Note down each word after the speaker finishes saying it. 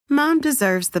Mom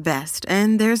deserves the best,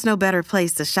 and there's no better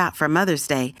place to shop for Mother's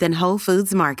Day than Whole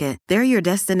Foods Market. They're your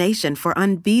destination for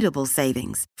unbeatable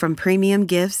savings, from premium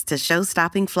gifts to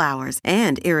show-stopping flowers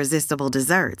and irresistible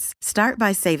desserts. Start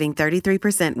by saving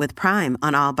 33% with Prime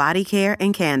on all body care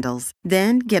and candles.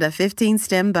 Then get a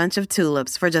 15-stem bunch of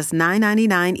tulips for just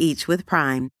 $9.99 each with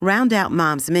Prime. Round out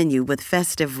Mom's menu with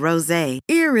festive rosé,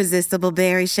 irresistible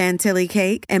berry chantilly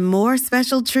cake, and more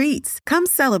special treats. Come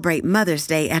celebrate Mother's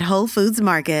Day at Whole Foods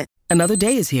Market. Another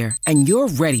day is here, and you're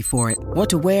ready for it. What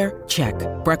to wear? Check.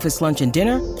 Breakfast, lunch, and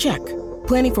dinner? Check.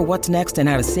 Planning for what's next and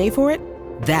how to save for it?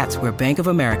 That's where Bank of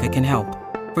America can help.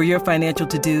 For your financial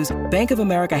to-dos, Bank of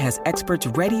America has experts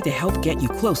ready to help get you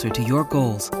closer to your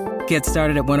goals. Get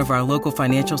started at one of our local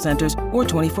financial centers or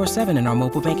 24/7 in our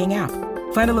mobile banking app.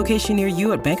 Find a location near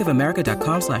you at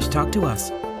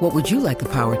bankofamerica.com/talktous. What would you like the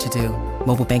power to do?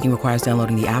 Mobile banking requires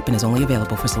downloading the app and is only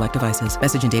available for select devices.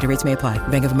 Message and data rates may apply.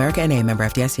 Bank of America N.A., member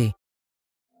FDIC.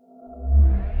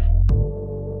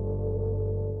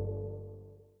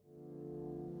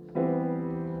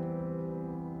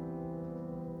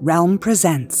 Realm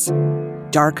presents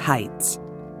Dark Heights,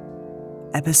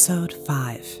 Episode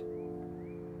 5.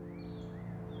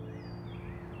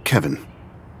 Kevin.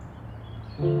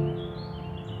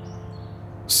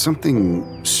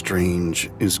 Something strange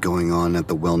is going on at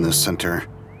the wellness center.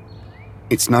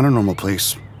 It's not a normal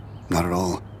place, not at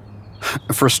all.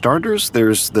 For starters,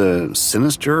 there's the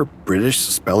sinister British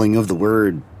spelling of the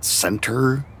word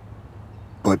center.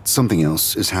 But something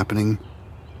else is happening.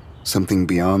 Something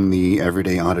beyond the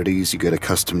everyday oddities you get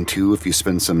accustomed to if you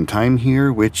spend some time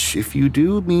here, which, if you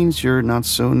do, means you're not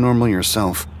so normal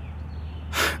yourself.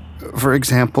 For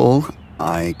example,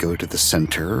 I go to the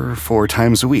center 4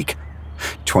 times a week.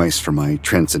 Twice for my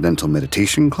transcendental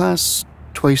meditation class,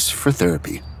 twice for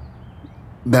therapy.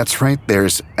 That's right,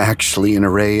 there's actually an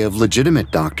array of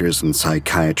legitimate doctors and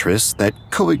psychiatrists that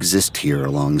coexist here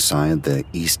alongside the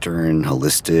Eastern,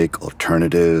 holistic,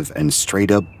 alternative, and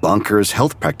straight-up bonkers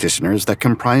health practitioners that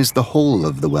comprise the whole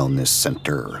of the wellness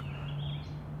center.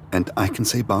 And I can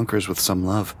say bonkers with some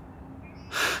love.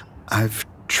 I've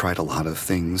tried a lot of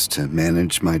things to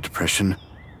manage my depression.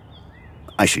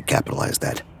 I should capitalize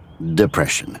that.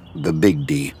 Depression, the big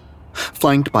D.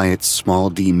 Flanked by its small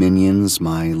d minions,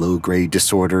 my low-grade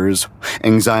disorders,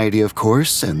 anxiety, of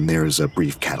course, and there's a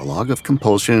brief catalog of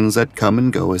compulsions that come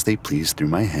and go as they please through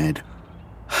my head.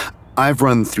 I've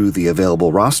run through the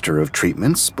available roster of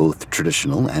treatments, both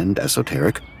traditional and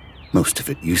esoteric, most of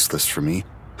it useless for me,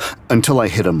 until I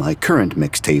hit on my current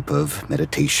mixtape of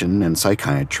meditation and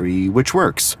psychiatry, which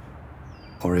works.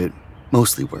 Or it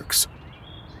mostly works.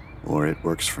 Or it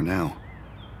works for now.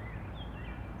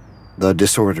 The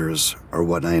disorders are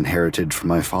what I inherited from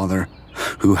my father,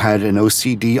 who had an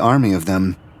OCD army of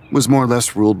them, was more or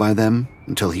less ruled by them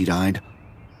until he died.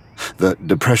 The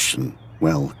depression,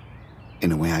 well,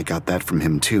 in a way I got that from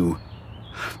him too.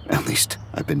 At least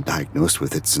I've been diagnosed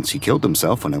with it since he killed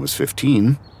himself when I was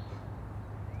 15.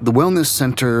 The Wellness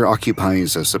Center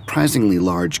occupies a surprisingly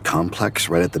large complex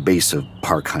right at the base of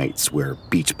Park Heights, where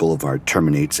Beach Boulevard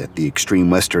terminates at the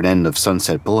extreme western end of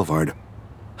Sunset Boulevard.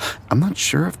 I'm not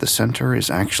sure if the center is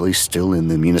actually still in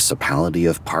the municipality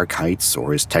of Park Heights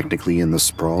or is technically in the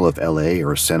sprawl of LA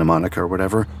or Santa Monica or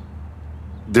whatever.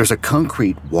 There's a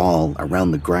concrete wall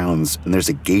around the grounds and there's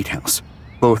a gatehouse.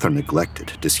 Both are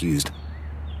neglected, disused.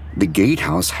 The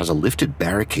gatehouse has a lifted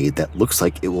barricade that looks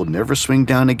like it will never swing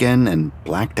down again and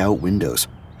blacked out windows,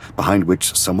 behind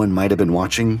which someone might have been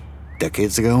watching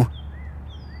decades ago.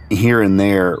 Here and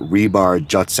there, rebar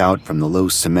juts out from the low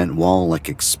cement wall like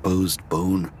exposed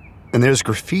bone. And there's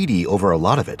graffiti over a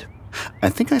lot of it. I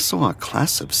think I saw a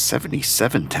class of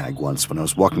 77 tag once when I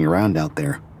was walking around out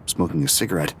there, smoking a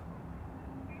cigarette.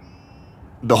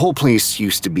 The whole place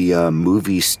used to be a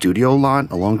movie studio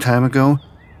lot a long time ago.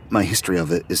 My history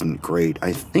of it isn't great.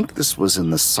 I think this was in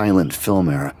the silent film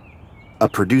era. A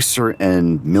producer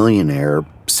and millionaire,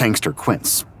 Sangster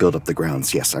Quince, built up the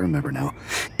grounds. Yes, I remember now.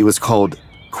 It was called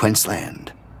Quentsland.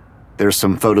 There's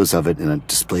some photos of it in a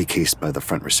display case by the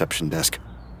front reception desk.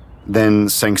 Then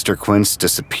Sangster Quince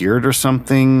disappeared or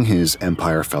something, his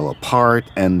empire fell apart,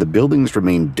 and the buildings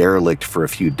remained derelict for a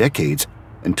few decades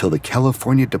until the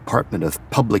California Department of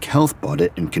Public Health bought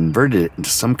it and converted it into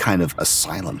some kind of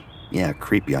asylum. Yeah,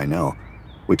 creepy, I know.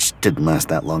 Which didn't last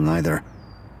that long either.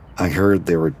 I heard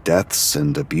there were deaths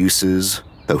and abuses,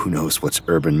 though who knows what's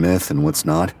urban myth and what's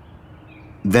not.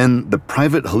 Then the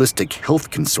private holistic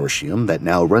health consortium that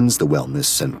now runs the wellness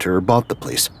center bought the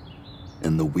place,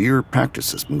 and the weird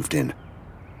practices moved in.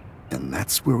 And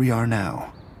that's where we are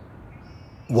now.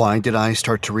 Why did I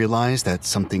start to realize that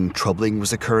something troubling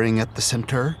was occurring at the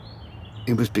center?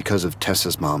 It was because of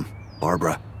Tessa's mom,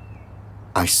 Barbara.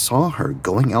 I saw her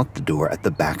going out the door at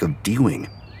the back of D-Wing.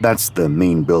 That's the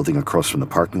main building across from the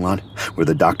parking lot, where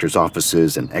the doctor's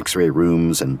offices and x-ray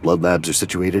rooms and blood labs are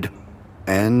situated.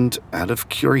 And out of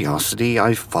curiosity,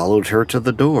 I followed her to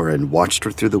the door and watched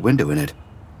her through the window in it.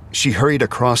 She hurried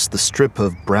across the strip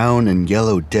of brown and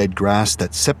yellow dead grass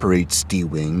that separates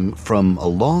D-Wing from a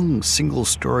long,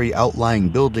 single-story outlying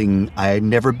building I had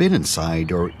never been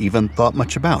inside or even thought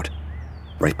much about.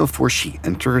 Right before she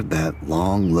entered that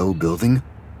long, low building,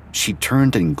 she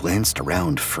turned and glanced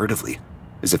around furtively,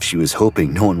 as if she was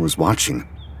hoping no one was watching.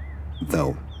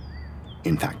 Though,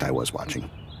 in fact, I was watching.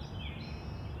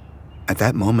 At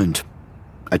that moment,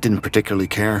 I didn't particularly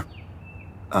care.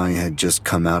 I had just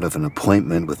come out of an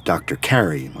appointment with Dr.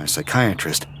 Carey, my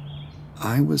psychiatrist.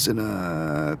 I was in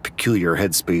a peculiar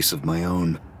headspace of my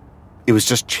own. It was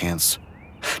just chance.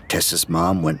 Tessa's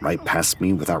mom went right past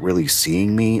me without really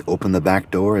seeing me, opened the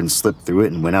back door and slipped through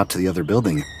it and went out to the other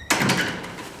building.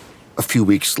 A few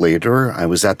weeks later, I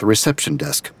was at the reception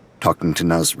desk, talking to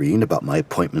Nasreen about my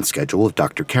appointment schedule with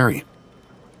Dr. Carey.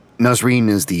 Nasreen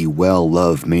is the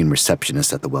well-loved main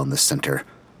receptionist at the wellness center.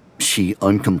 She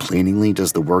uncomplainingly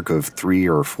does the work of 3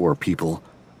 or 4 people.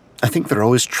 I think they're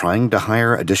always trying to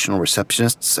hire additional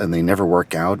receptionists and they never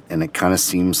work out, and it kind of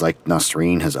seems like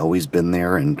Nasreen has always been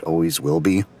there and always will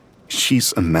be.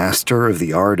 She's a master of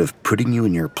the art of putting you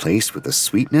in your place with a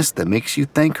sweetness that makes you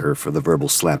thank her for the verbal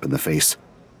slap in the face.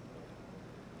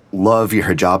 "Love your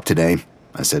hijab today,"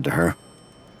 I said to her.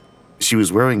 She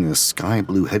was wearing a sky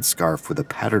blue headscarf with a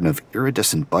pattern of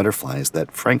iridescent butterflies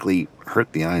that frankly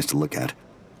hurt the eyes to look at.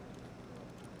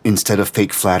 "Instead of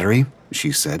fake flattery,"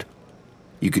 she said,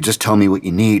 "you could just tell me what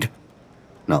you need,"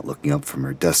 not looking up from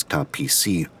her desktop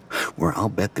PC, where I'll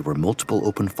bet there were multiple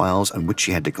open files on which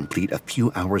she had to complete a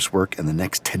few hours' work in the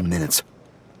next 10 minutes.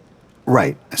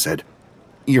 "Right," I said.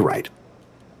 "You're right.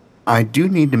 I do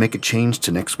need to make a change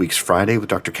to next week's Friday with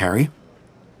Dr. Carey."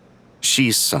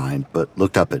 She sighed, but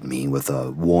looked up at me with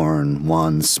a worn,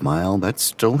 wan smile that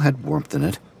still had warmth in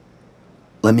it.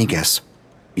 "Let me guess.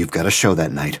 You've got a show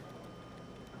that night."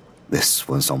 This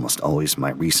was almost always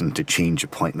my reason to change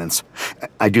appointments.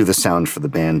 I do the sound for the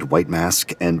band White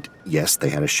Mask, and yes, they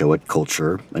had a show at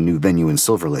Culture, a new venue in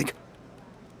Silver Lake.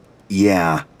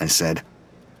 "Yeah," I said.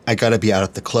 "I gotta be out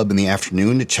at the club in the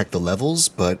afternoon to check the levels,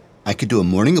 but I could do a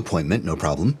morning appointment, no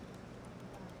problem."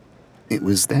 It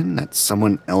was then that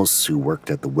someone else who worked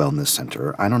at the wellness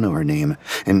center, I don't know her name,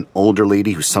 an older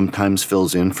lady who sometimes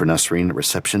fills in for Nasreen at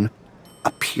reception,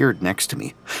 appeared next to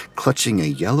me, clutching a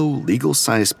yellow,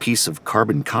 legal-sized piece of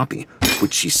carbon copy,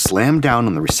 which she slammed down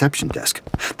on the reception desk,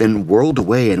 then whirled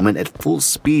away and went at full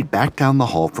speed back down the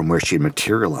hall from where she had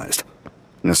materialized.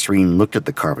 Nasreen looked at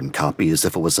the carbon copy as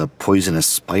if it was a poisonous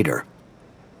spider.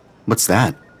 "What's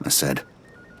that?" I said.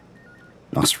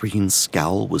 Nasreen's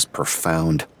scowl was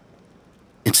profound.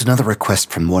 "It's another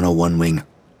request from 101 Wing."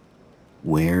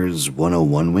 "Where's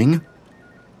 101 Wing?"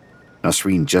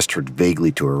 Nasreen gestured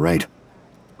vaguely to her right.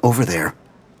 "Over there.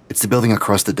 It's the building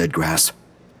across the dead grass."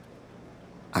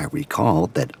 I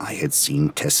recalled that I had seen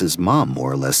Tessa's mom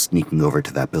more or less sneaking over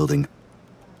to that building.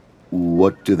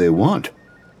 "What do they want?"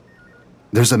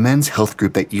 "There's a men's health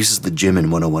group that uses the gym in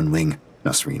 101 Wing,"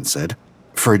 Nasreen said,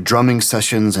 "for drumming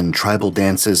sessions and tribal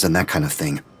dances and that kind of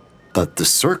thing. But the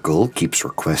Circle keeps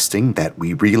requesting that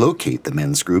we relocate the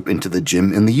men's group into the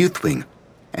gym in the youth wing,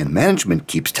 and management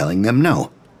keeps telling them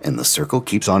no, and the Circle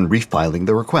keeps on refiling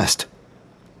the request."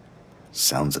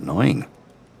 Sounds annoying.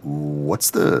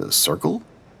 "What's the Circle?"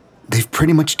 "They've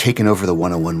pretty much taken over the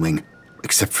 101 Wing,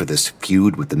 except for this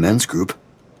feud with the men's group."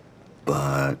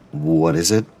 "But what is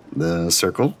it, the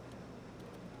Circle?"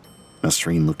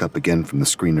 Nasreen looked up again from the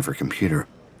screen of her computer.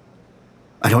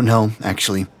 "I don't know,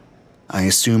 actually. I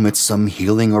assume it's some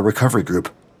healing or recovery group."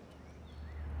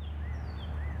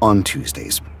 On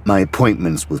Tuesdays, my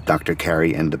appointments with Dr.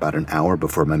 Carey end about an hour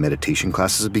before my meditation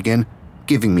classes begin,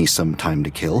 giving me some time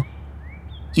to kill.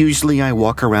 Usually I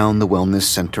walk around the wellness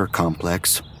center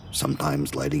complex,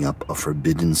 sometimes lighting up a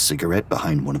forbidden cigarette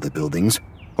behind one of the buildings,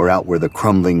 or out where the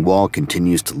crumbling wall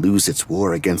continues to lose its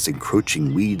war against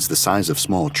encroaching weeds the size of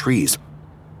small trees.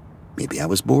 Maybe I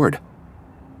was bored.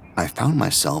 I found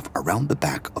myself around the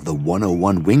back of the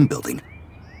 101 Wing building.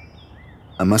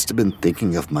 I must have been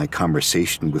thinking of my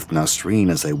conversation with Nasreen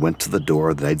as I went to the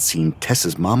door that I'd seen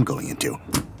Tessa's mom going into.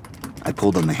 I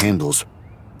pulled on the handles.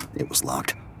 It was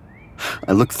locked.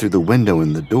 I looked through the window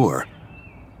in the door.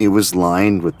 It was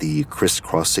lined with the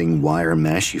crisscrossing wire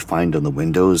mesh you find on the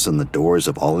windows and the doors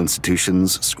of all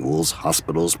institutions, schools,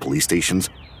 hospitals, police stations,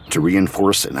 to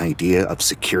reinforce an idea of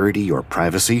security or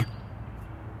privacy.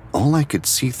 all I could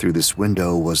see through this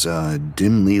window was a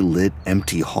dimly lit,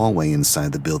 empty hallway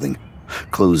inside the building.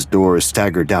 Closed doors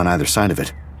staggered down either side of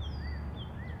it.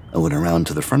 I went around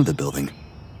to the front of the building.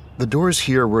 The doors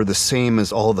here were the same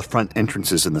as all the front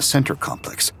entrances in the center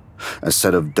complex. A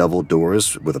set of double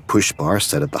doors with a push bar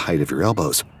set at the height of your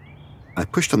elbows. I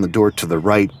pushed on the door to the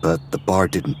right, but the bar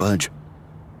didn't budge.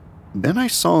 Then I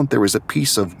saw there was a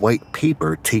piece of white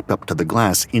paper taped up to the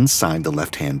glass inside the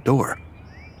left-hand door.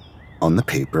 On the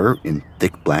paper, in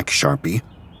thick black Sharpie,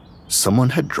 someone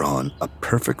had drawn a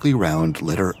perfectly round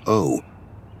letter O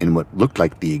in what looked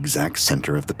like the exact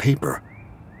center of the paper.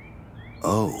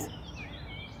 Oh,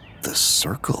 the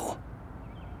circle.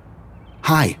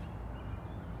 "Hi,"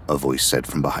 a voice said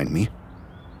from behind me.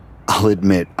 I'll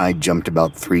admit I jumped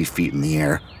about 3 feet in the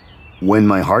air. When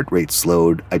my heart rate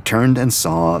slowed, I turned and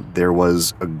saw there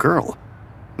was a girl,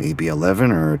 maybe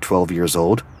 11 or 12 years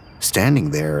old, standing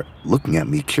there looking at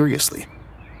me curiously.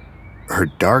 Her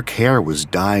dark hair was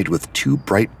dyed with 2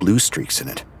 bright blue streaks in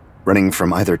it, running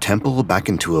from either temple back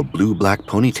into a blue-black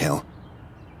ponytail.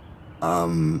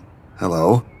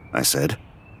 Hello, I said.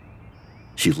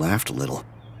 She laughed a little.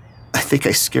 "I think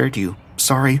I scared you.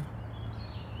 Sorry."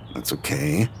 "That's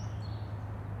okay."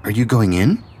 "Are you going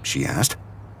in?" she asked.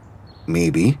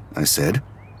 "Maybe," I said.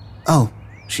 "Oh,"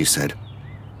 she said.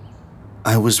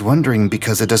 "I was wondering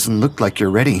because it doesn't look like you're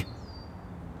ready."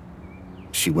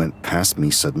 She went past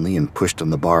me suddenly and pushed on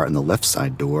the bar on the left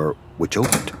side door, which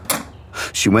opened.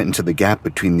 She went into the gap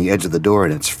between the edge of the door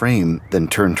and its frame, then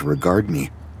turned to regard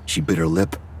me. She bit her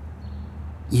lip.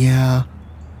 "Yeah,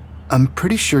 I'm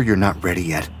pretty sure you're not ready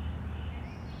yet."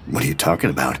 "What are you talking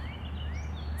about?"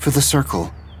 "For the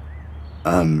circle."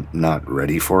 "I'm not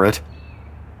ready for it?"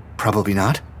 "Probably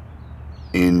not."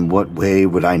 "In what way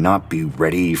would I not be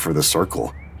ready for the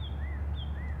circle?"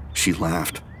 She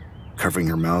laughed, covering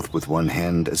her mouth with one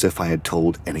hand as if I had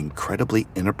told an incredibly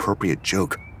inappropriate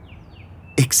joke.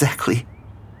 "Exactly,"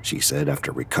 she said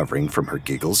after recovering from her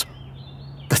giggles.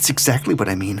 "That's exactly what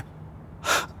I mean.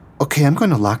 Okay, I'm going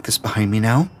to lock this behind me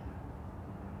now."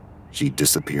 She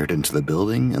disappeared into the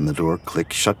building and the door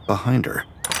clicked shut behind her.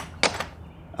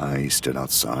 I stood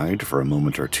outside for a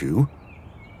moment or two.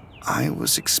 I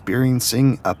was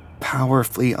experiencing a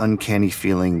powerfully uncanny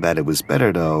feeling that it was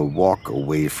better to walk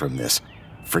away from this.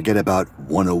 Forget about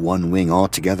 101 Wing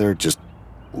altogether, just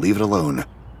leave it alone.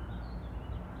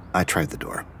 I tried the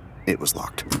door. It was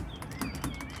locked.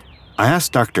 I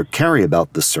asked Dr. Carey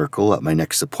about the circle at my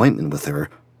next appointment with her,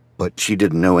 but she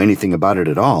didn't know anything about it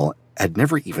at all, had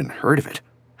never even heard of it.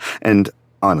 And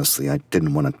honestly, I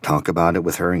didn't want to talk about it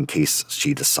with her in case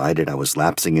she decided I was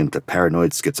lapsing into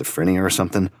paranoid schizophrenia or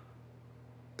something.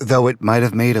 Though it might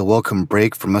have made a welcome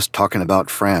break from us talking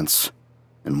about France,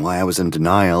 and why I was in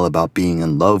denial about being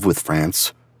in love with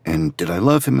France, and did I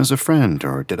love him as a friend,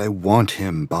 or did I want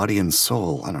him body and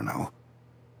soul? I don't know.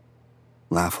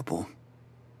 Laughable.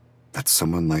 That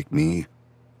someone like me,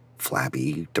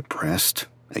 flabby, depressed,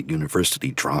 a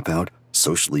university dropout,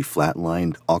 socially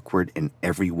flatlined, awkward in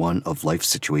every one of life's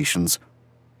situations,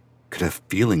 could have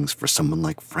feelings for someone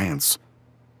like France.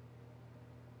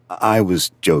 I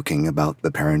was joking about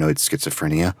the paranoid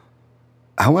schizophrenia.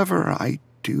 However, I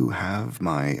do have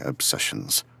my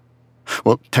obsessions.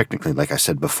 Well, technically, like I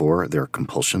said before, they're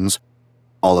compulsions.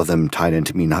 All of them tied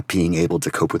into me not being able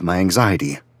to cope with my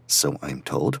anxiety, so I'm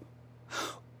told.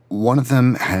 One of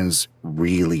them has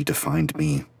really defined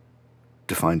me,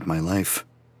 defined my life.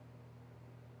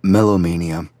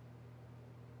 Melomania.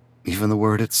 Even the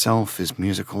word itself is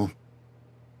musical.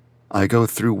 I go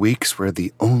through weeks where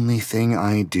the only thing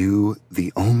I do,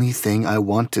 the only thing I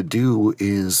want to do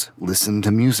is listen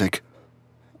to music.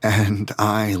 And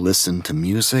I listen to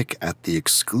music at the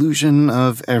exclusion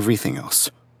of everything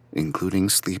else, including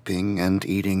sleeping and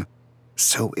eating,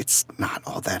 so it's not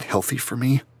all that healthy for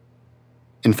me.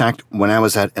 In fact, when I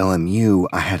was at LMU,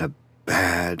 I had a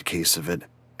bad case of it,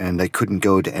 and I couldn't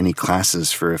go to any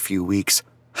classes for a few weeks,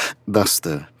 thus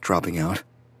the dropping out.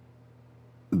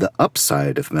 The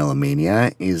upside of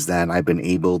melomania is that I've been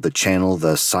able to channel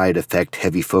the side effect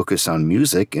heavy focus on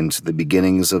music into the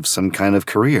beginnings of some kind of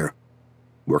career.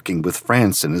 Working with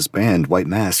France and his band, White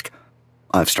Mask.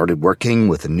 I've started working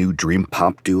with a new dream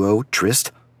pop duo,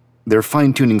 Trist. They're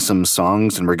fine-tuning some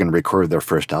songs and we're going to record their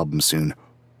first album soon.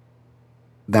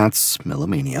 That's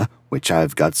melomania, which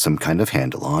I've got some kind of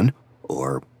handle on,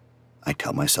 or I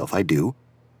tell myself I do.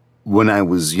 When I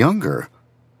was younger,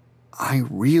 I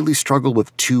really struggled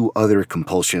with 2 other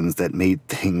compulsions that made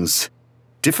things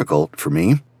difficult for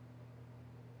me.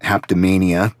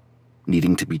 Haptomania,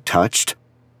 needing to be touched.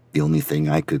 The only thing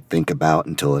I could think about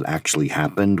until it actually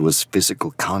happened was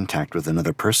physical contact with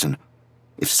another person.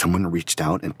 If someone reached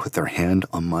out and put their hand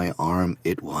on my arm,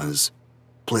 it was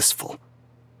blissful.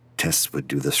 Tess would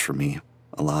do this for me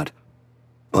a lot.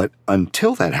 But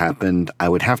until that happened, I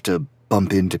would have to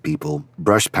bump into people,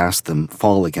 brush past them,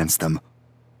 fall against them.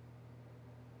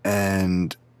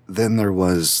 And then there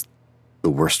was the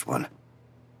worst one.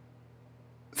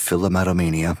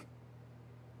 Philometomania.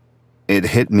 It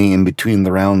hit me in between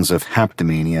the rounds of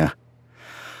haptomania.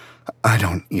 I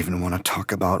don't even want to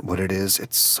talk about what it is.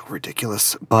 It's so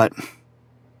ridiculous. But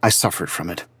I suffered from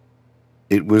it.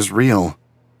 It was real.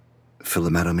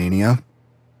 Philometomania.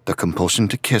 The compulsion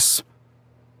to kiss.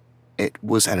 It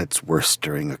was at its worst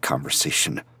during a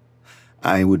conversation.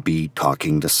 I would be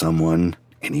talking to someone,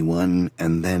 anyone,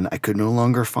 and then I could no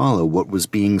longer follow what was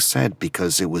being said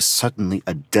because it was suddenly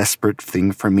a desperate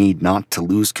thing for me not to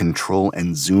lose control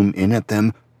and zoom in at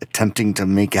them, attempting to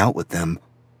make out with them.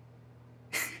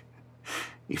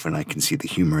 Even I can see the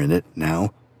humor in it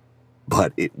now.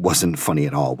 But it wasn't funny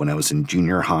at all when I was in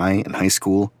junior high and high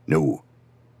school. No,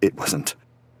 it wasn't.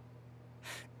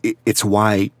 It's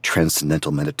why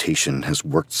transcendental meditation has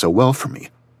worked so well for me.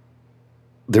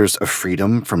 There's a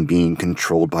freedom from being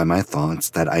controlled by my thoughts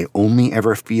that I only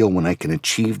ever feel when I can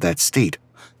achieve that state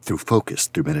through focus,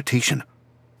 through meditation.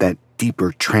 That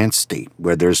deeper trance state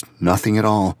where there's nothing at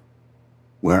all,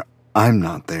 where I'm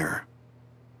not there.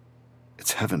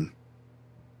 It's heaven.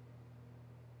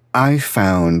 I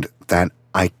found that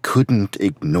I couldn't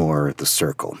ignore the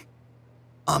circle.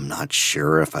 I'm not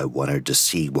sure if I wanted to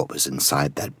see what was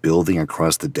inside that building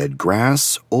across the dead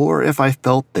grass, or if I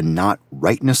felt the not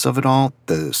rightness of it all,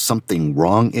 the something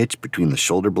wrong itch between the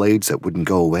shoulder blades that wouldn't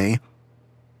go away.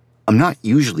 I'm not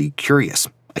usually curious.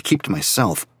 I keep to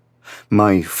myself.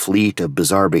 My fleet of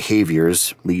bizarre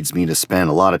behaviors leads me to spend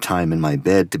a lot of time in my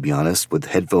bed, to be honest, with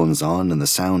headphones on and the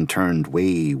sound turned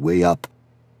way, way up.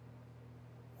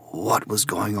 What was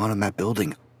going on in that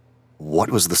building? What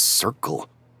was the circle?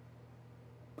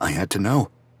 I had to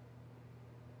know.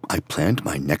 I planned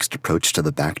my next approach to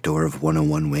the back door of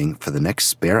 101 Wing for the next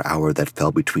spare hour that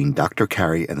fell between Dr.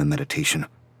 Carey and the meditation.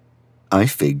 I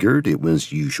figured it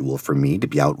was usual for me to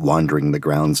be out wandering the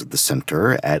grounds of the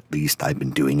center. At least I've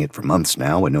been doing it for months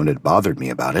now, and no one had bothered me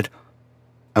about it.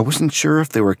 I wasn't sure if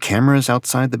there were cameras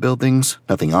outside the buildings,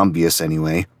 nothing obvious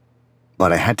anyway,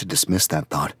 but I had to dismiss that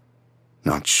thought.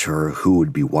 Not sure who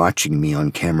would be watching me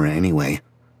on camera anyway.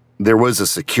 There was a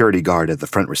security guard at the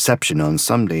front reception on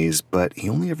some days, but he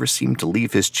only ever seemed to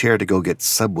leave his chair to go get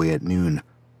Subway at noon.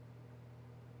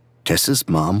 Tess's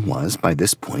mom was, by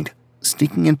this point,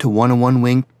 sneaking into 101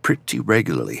 Wing pretty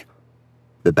regularly.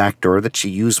 The back door that she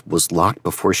used was locked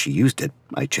before she used it,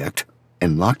 I checked,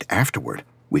 and locked afterward,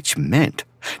 which meant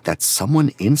that someone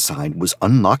inside was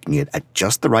unlocking it at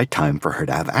just the right time for her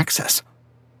to have access.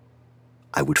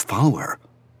 I would follow her.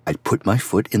 I'd put my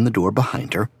foot in the door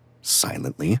behind her,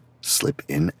 silently slip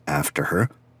in after her,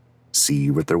 see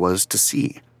what there was to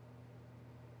see.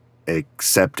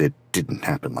 Except it didn't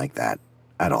happen like that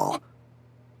at all.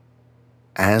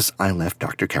 As I left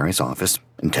Dr. Carey's office,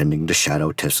 intending to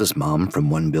shadow Tess's mom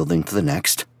from one building to the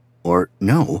next, or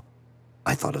no,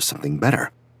 I thought of something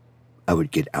better. I would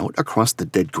get out across the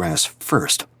dead grass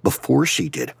first, before she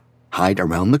did, hide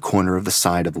around the corner of the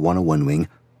side of 101 Wing,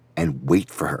 and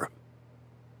wait for her.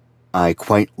 I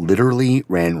quite literally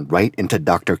ran right into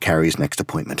Dr. Carey's next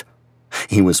appointment.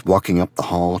 He was walking up the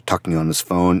hall, talking on his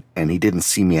phone, and he didn't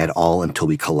see me at all until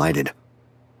we collided.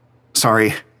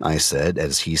 "Sorry," I said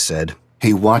as he said,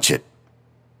 "Hey, watch it."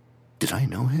 Did I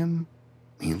know him?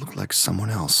 He looked like someone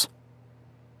else.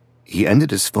 He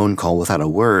ended his phone call without a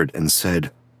word and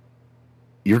said,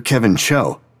 "You're Kevin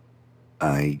Cho."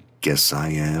 "I guess I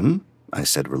am," I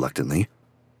said reluctantly.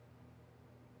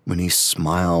 When he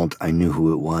smiled, I knew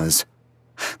who it was.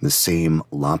 The same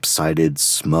lopsided,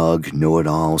 smug,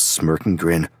 know-it-all, smirking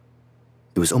grin.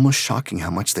 It was almost shocking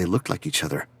how much they looked like each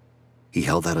other. He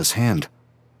held out his hand.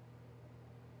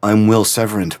 "I'm Will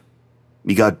Severand.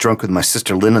 We got drunk with my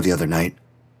sister Lena the other night."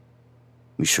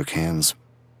 We shook hands.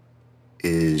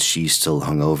 "Is she still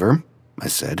hungover?" I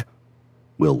said.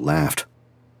 Will laughed.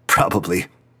 "Probably."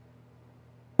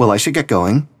 "Well, I should get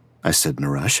going," I said in a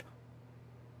rush.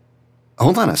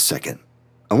 "Hold on a second.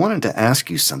 I wanted to ask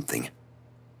you something.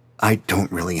 I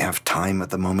don't really have time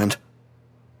at the moment."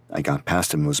 I got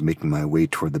past him and was making my way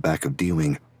toward the back of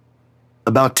D-Wing.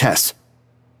 "About Tess."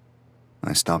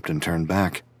 I stopped and turned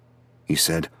back. He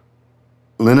said,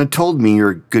 "Lena told me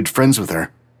you're good friends with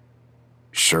her."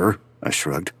 "Sure," I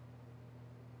shrugged.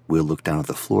 Will looked down at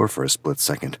the floor for a split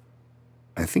second.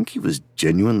 I think he was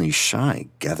genuinely shy,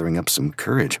 gathering up some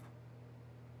courage.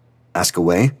 "Ask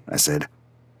away," I said.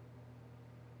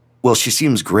 "Well, she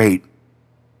seems great."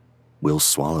 Will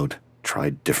swallowed,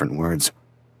 tried different words.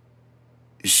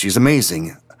 She's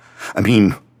amazing. I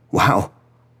mean, wow.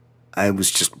 I was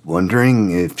just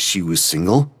wondering if she was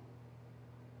single.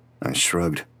 I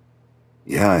shrugged.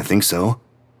 Yeah, I think so.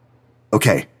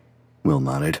 Okay, Will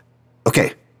nodded.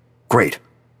 Okay, great.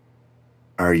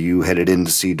 Are you headed in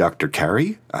to see Dr.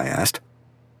 Carey? I asked.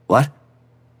 What?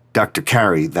 Dr.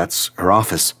 Carey, that's her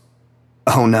office.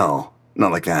 Oh no,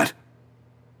 not like that.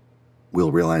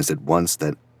 Will realized at once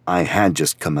that I had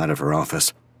just come out of her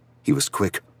office. He was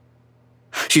quick.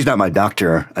 She's not my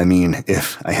doctor. I mean,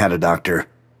 if I had a doctor.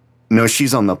 No,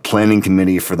 she's on the planning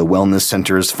committee for the Wellness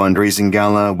Center's fundraising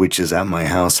gala, which is at my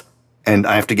house. And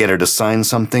I have to get her to sign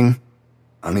something.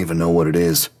 I don't even know what it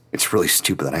is. It's really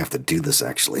stupid that I have to do this,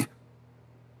 actually.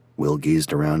 Will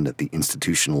gazed around at the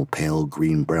institutional pale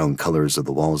green-brown colors of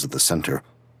the walls of the center.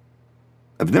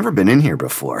 I've never been in here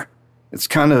before. It's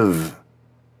kind of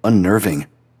unnerving.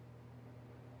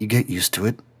 You get used to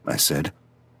it, I said.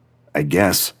 I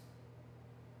guess.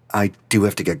 I do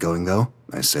have to get going, though,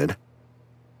 I said.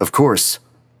 Of course.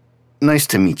 Nice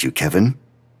to meet you, Kevin,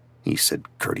 he said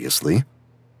courteously.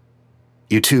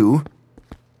 You too.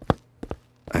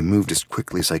 I moved as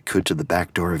quickly as I could to the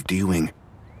back door of D-Wing.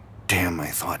 Damn, I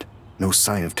thought. No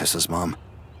sign of Tessa's mom.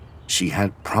 She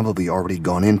had probably already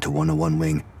gone into 101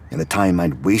 Wing in the time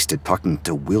I'd wasted talking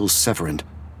to Will Severand.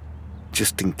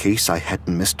 Just in case I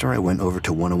hadn't missed her, I went over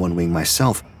to 101 Wing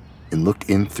myself and looked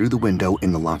in through the window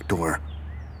in the locked door.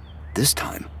 This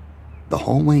time, the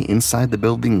hallway inside the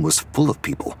building was full of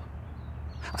people.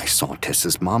 I saw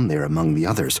Tessa's mom there among the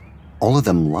others, all of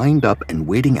them lined up and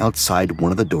waiting outside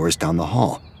one of the doors down the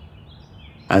hall.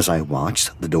 As I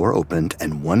watched, the door opened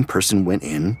and one person went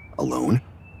in, alone,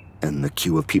 and the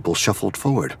queue of people shuffled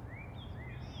forward.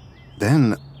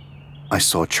 Then I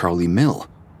saw Charlie Mill.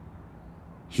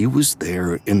 He was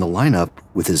there in the lineup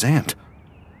with his aunt.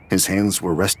 His hands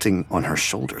were resting on her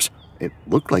shoulders. It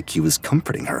looked like he was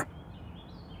comforting her.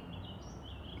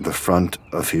 The front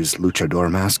of his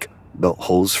luchador mask, built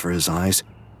holes for his eyes,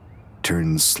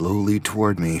 turned slowly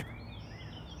toward me.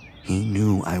 He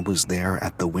knew I was there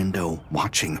at the window,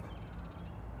 watching.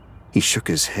 He shook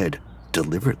his head,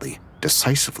 deliberately,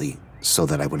 decisively, so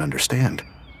that I would understand.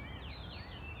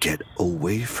 Get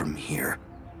away from here.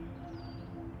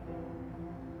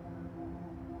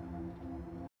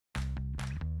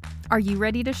 Are you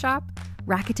ready to shop?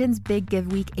 Rakuten's Big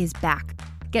Give Week is back.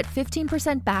 Get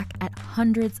 15% back at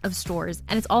hundreds of stores,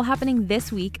 and it's all happening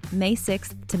this week, May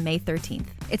 6th to May 13th.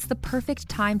 It's the perfect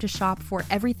time to shop for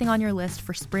everything on your list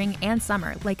for spring and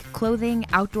summer, like clothing,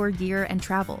 outdoor gear, and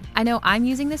travel. I know I'm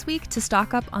using this week to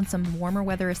stock up on some warmer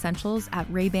weather essentials at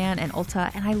Ray-Ban and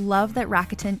Ulta, and I love that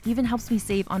Rakuten even helps me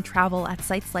save on travel at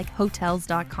sites like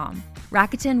Hotels.com.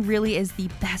 Rakuten really is the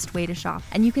best way to shop,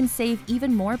 and you can save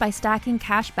even more by stacking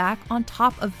cash back on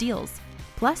top of deals.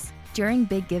 Plus, during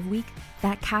Big Give Week,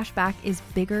 that cash back is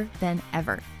bigger than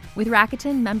ever. With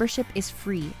Rakuten, membership is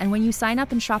free, and when you sign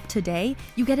up and shop today,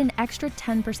 you get an extra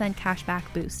 10% cash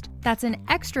back boost. That's an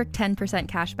extra 10%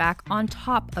 cash back on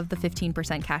top of the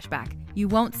 15% cash back. You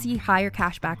won't see higher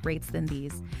cash back rates than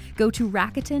these. Go to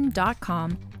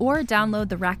Rakuten.com or download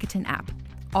the Rakuten app.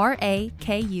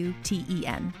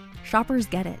 Rakuten. Shoppers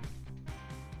get it.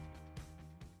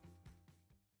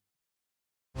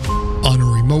 On a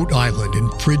remote island in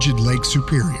frigid Lake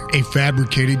Superior, a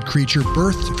fabricated creature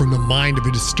birthed from the mind of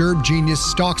a disturbed genius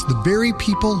stalks the very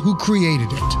people who created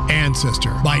it. Ancestor,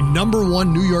 by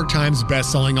 #1 New York Times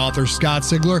bestselling author Scott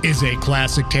Sigler, is a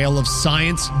classic tale of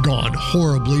science gone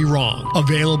horribly wrong.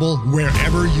 Available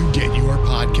wherever you get your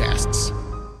podcasts.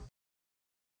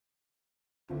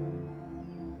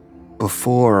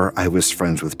 Before I was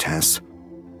friends with Tess,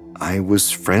 I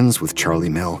was friends with Charlie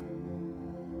Mill.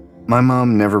 My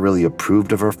mom never really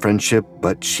approved of our friendship,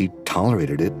 but she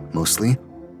tolerated it, mostly,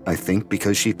 I think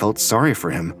because she felt sorry for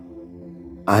him.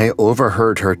 I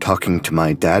overheard her talking to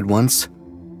my dad once.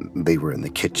 They were in the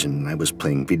kitchen, and I was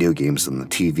playing video games on the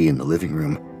TV in the living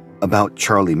room, about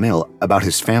Charlie Mill, about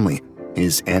his family,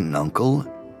 his aunt and uncle,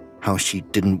 how she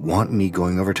didn't want me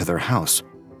going over to their house.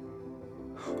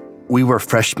 We were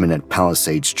freshmen at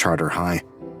Palisades Charter High,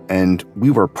 and we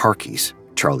were Parkies,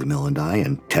 Charlie Mill and I,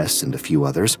 and Tess and a few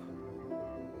others.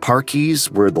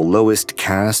 Parkies were the lowest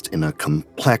caste in a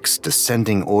complex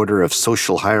descending order of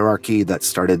social hierarchy that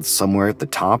started somewhere at the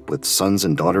top with sons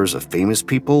and daughters of famous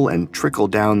people and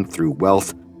trickled down through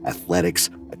wealth, athletics,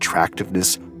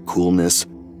 attractiveness, coolness,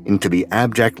 into the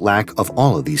abject lack of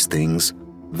all of these things,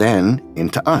 then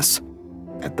into us,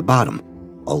 at the bottom,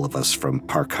 all of us from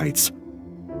Park Heights.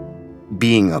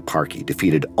 Being a Parkie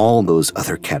defeated all those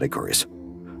other categories.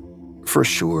 For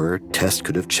sure, Tess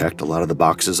could have checked a lot of the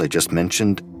boxes I just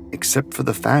mentioned, except for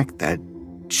the fact that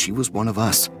she was one of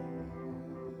us.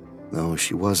 Though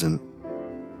she wasn't.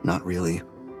 Not really.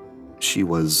 She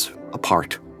was a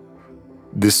part.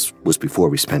 This was before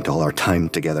we spent all our time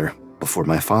together, before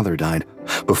my father died,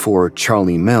 before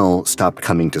Charlie Mill stopped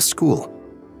coming to school.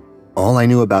 All I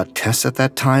knew about Tess at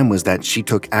that time was that she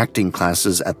took acting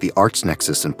classes at the Arts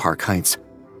Nexus in Park Heights,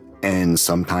 and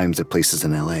sometimes at places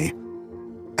in LA.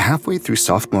 Halfway through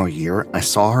sophomore year, I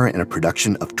saw her in a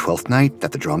production of Twelfth Night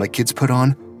that the Drama Kids put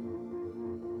on.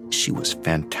 She was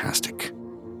fantastic.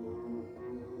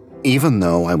 Even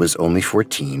though I was only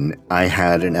 14, I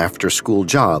had an after-school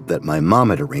job that my mom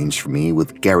had arranged for me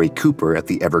with Gary Cooper at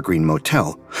the Evergreen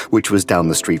Motel, which was down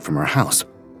the street from our house.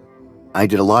 I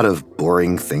did a lot of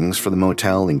boring things for the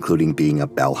motel, including being a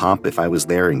bellhop if I was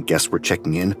there and guests were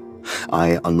checking in.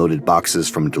 I unloaded boxes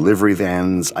from delivery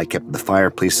vans, I kept the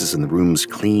fireplaces in the rooms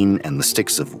clean and the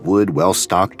sticks of wood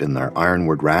well-stocked in their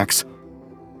ironwood racks.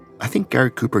 I think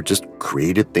Gary Cooper just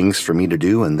created things for me to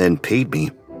do and then paid me.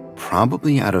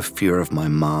 Probably out of fear of my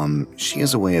mom. She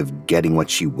has a way of getting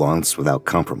what she wants without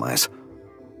compromise.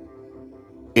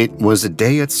 It was a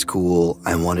day at school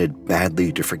I wanted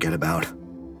badly to forget about.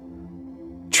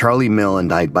 Charlie Mill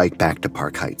and I biked back to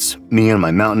Park Heights, me on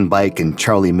my mountain bike and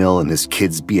Charlie Mill and his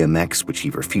kid's BMX, which he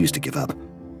refused to give up.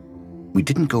 We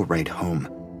didn't go right home.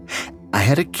 I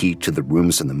had a key to the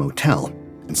rooms in the motel,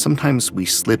 and sometimes we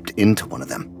slipped into one of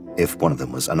them, if one of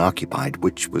them was unoccupied,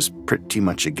 which was pretty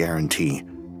much a guarantee.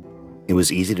 It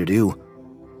was easy to do.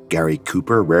 Gary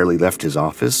Cooper rarely left his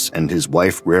office, and his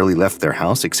wife rarely left their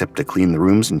house except to clean the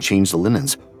rooms and change the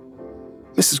linens.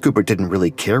 Mrs. Cooper didn't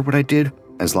really care what I did,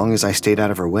 as long as I stayed out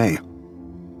of her way.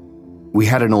 We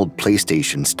had an old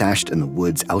PlayStation stashed in the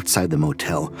woods outside the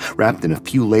motel, wrapped in a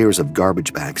few layers of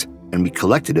garbage bags, and we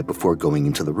collected it before going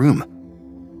into the room.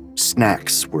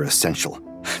 Snacks were essential.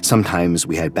 Sometimes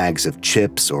we had bags of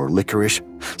chips or licorice.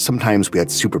 Sometimes we had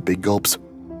super big gulps.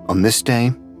 On this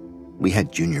day, we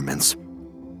had Junior Mints.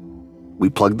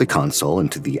 We plugged the console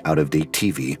into the out-of-date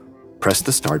TV, pressed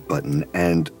the start button,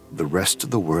 and the rest of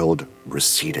the world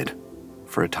receded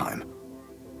for a time.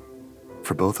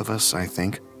 For both of us, I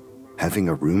think, having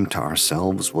a room to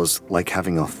ourselves was like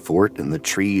having a fort in the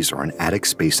trees or an attic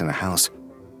space in a house.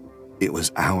 It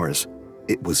was ours.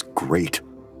 It was great.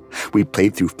 We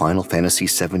played through Final Fantasy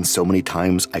VII so many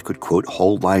times I could quote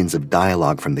whole lines of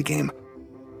dialogue from the game.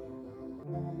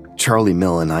 Charlie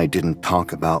Mill and I didn't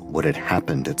talk about what had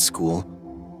happened at school.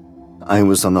 I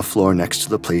was on the floor next to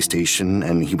the PlayStation,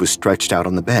 and he was stretched out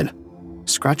on the bed,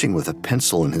 scratching with a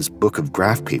pencil in his book of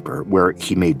graph paper where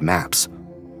he made maps.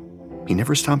 He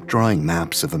never stopped drawing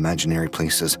maps of imaginary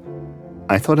places.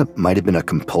 I thought it might have been a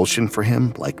compulsion for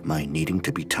him, like my needing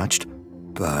to be touched,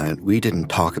 but we didn't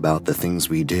talk about the things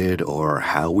we did or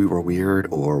how we were weird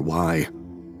or why.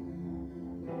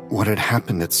 What had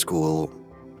happened at school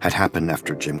had happened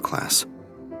after gym class,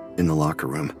 in the locker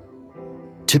room.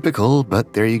 Typical,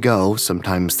 but there you go.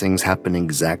 Sometimes things happen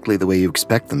exactly the way you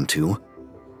expect them to.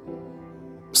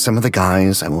 Some of the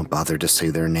guys, I won't bother to say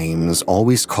their names,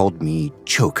 always called me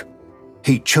Choke.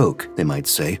 Hey, Choke, they might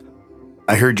say.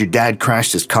 I heard your dad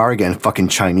crashed his car again, fucking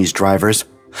Chinese drivers.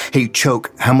 Hey,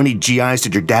 Choke, how many GIs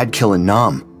did your dad kill in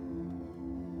Nam?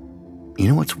 You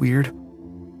know what's weird?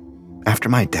 After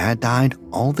my dad died,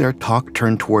 all their talk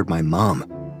turned toward my mom.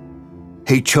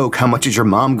 Hey, Choke, how much is your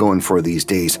mom going for these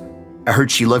days? I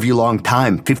heard she love you long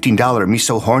time, $15, me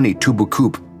so horny, tubu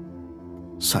coop.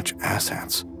 Such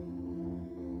asshats.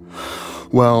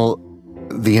 Well,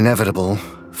 the inevitable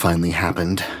finally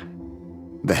happened.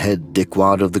 The head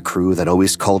dickwad of the crew that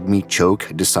always called me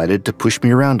Choke decided to push me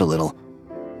around a little.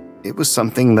 It was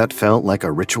something that felt like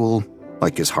a ritual,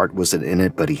 like his heart wasn't in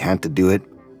it, but he had to do it,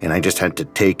 and I just had to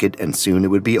take it, and soon it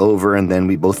would be over, and then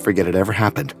we both forget it ever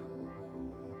happened.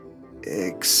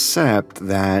 Except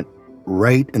that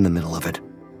right in the middle of it,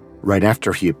 right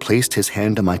after he had placed his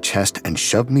hand on my chest and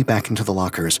shoved me back into the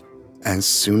lockers, as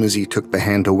soon as he took the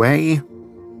hand away,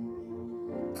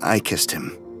 I kissed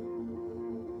him.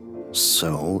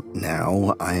 So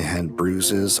now I had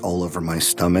bruises all over my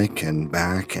stomach and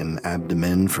back and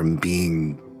abdomen from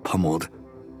being pummeled.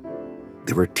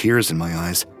 There were tears in my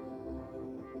eyes.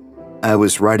 I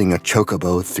was riding a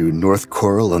chocobo through North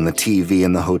Coral on the TV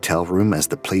in the hotel room as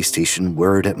the PlayStation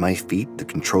whirred at my feet, the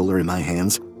controller in my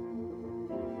hands.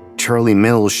 Charlie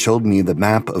Mills showed me the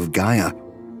map of Gaia,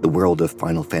 the world of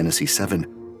Final Fantasy VII,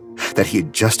 that he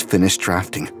had just finished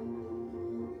drafting.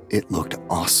 It looked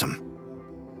awesome.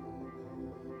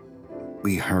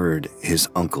 We heard his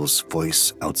uncle's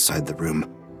voice outside the room.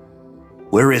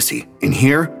 Where is he? In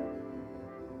here?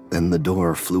 Then the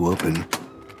door flew open.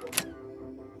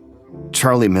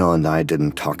 Charlie Mill and I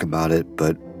didn't talk about it,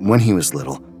 but when he was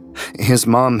little, his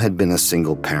mom had been a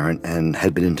single parent and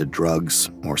had been into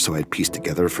drugs, or so I'd pieced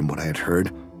together from what I had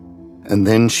heard. And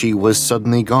then she was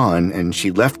suddenly gone, and she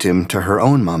left him to her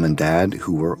own mom and dad,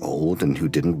 who were old and who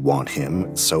didn't want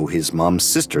him, so his mom's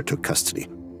sister took custody,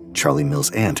 Charlie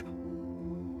Mill's aunt.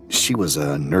 She was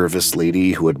a nervous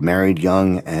lady who had married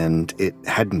young, and it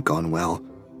hadn't gone well.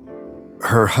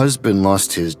 Her husband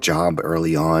lost his job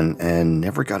early on and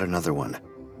never got another one.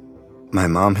 My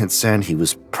mom had said he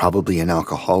was probably an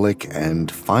alcoholic, and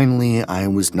finally I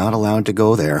was not allowed to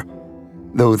go there.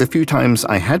 Though the few times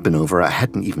I had been over, I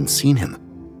hadn't even seen him.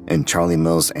 And Charlie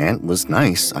Mill's aunt was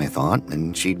nice, I thought,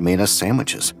 and she'd made us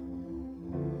sandwiches.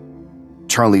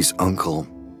 Charlie's uncle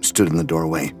stood in the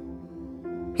doorway.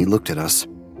 He looked at us.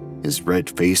 His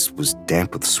red face was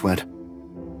damp with sweat.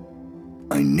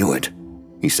 "I knew it,"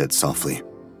 he said softly.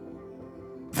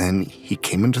 Then he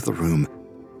came into the room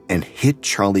and hit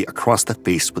Charlie across the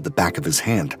face with the back of his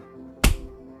hand.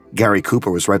 Gary Cooper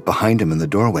was right behind him in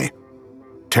the doorway.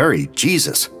 "Terry,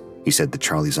 Jesus," he said to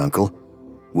Charlie's uncle.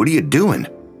 "What are you doing?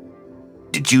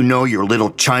 Did you know your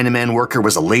little Chinaman worker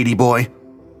was a ladyboy?"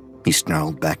 He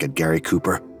snarled back at Gary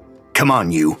Cooper. "Come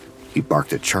on, you," he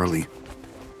barked at Charlie.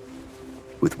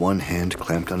 With one hand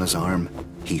clamped on his arm,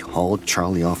 he hauled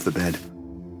Charlie off the bed.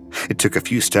 It took a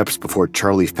few steps before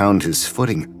Charlie found his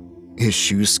footing. His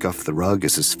shoes scuffed the rug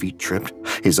as his feet tripped.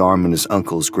 His arm in his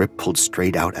uncle's grip pulled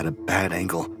straight out at a bad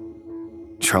angle.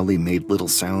 Charlie made little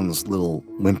sounds, little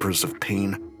whimpers of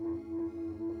pain.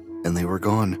 And they were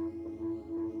gone.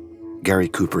 Gary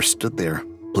Cooper stood there,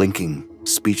 blinking,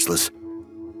 speechless.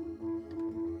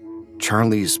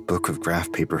 Charlie's book of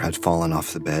graph paper had fallen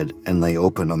off the bed and lay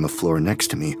open on the floor next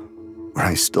to me, where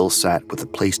I still sat with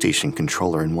a PlayStation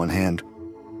controller in one hand.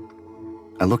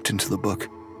 I looked into the book.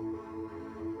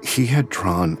 He had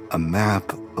drawn a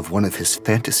map of one of his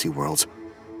fantasy worlds,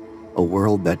 a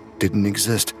world that didn't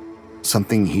exist,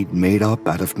 something he'd made up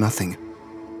out of nothing.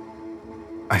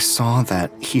 I saw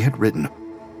that he had written,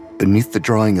 beneath the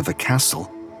drawing of a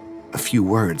castle, a few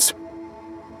words.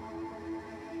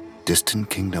 "Distant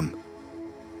kingdom.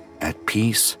 At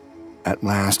peace, at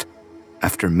last,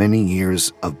 after many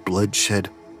years of bloodshed,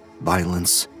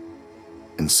 violence,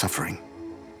 and suffering."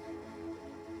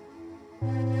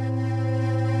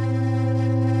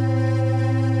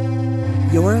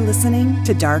 You're listening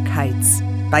to Dark Heights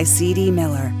by C.D.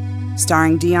 Miller,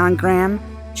 starring Dion Graham,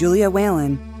 Julia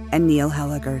Whalen, and Neil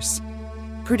Helligers.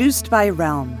 Produced by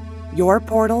Realm, your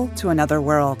portal to another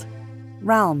world.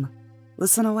 Realm,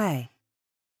 listen away.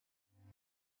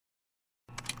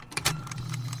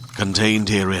 Contained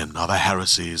herein are the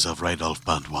heresies of Radolf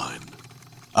Burntwine,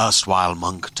 erstwhile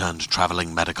monk turned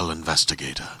traveling medical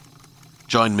investigator.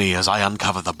 Join me as I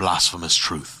uncover the blasphemous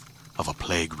truth of a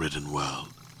plague-ridden world,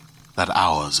 that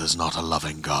ours is not a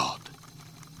loving God,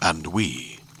 and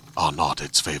we are not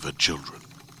its favored children.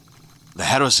 The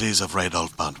Heresies of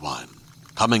Radolf Burntwine,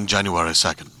 coming January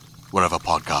 2nd, wherever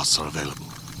podcasts are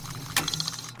available.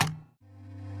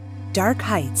 Dark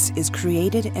Heights is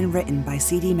created and written by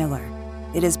C.D. Miller.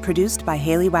 It is produced by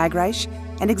Haley Wagreich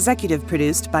and executive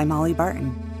produced by Molly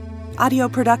Barton. Audio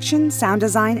production, sound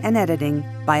design, and editing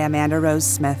by Amanda Rose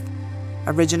Smith.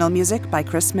 Original music by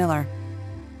Chris Miller.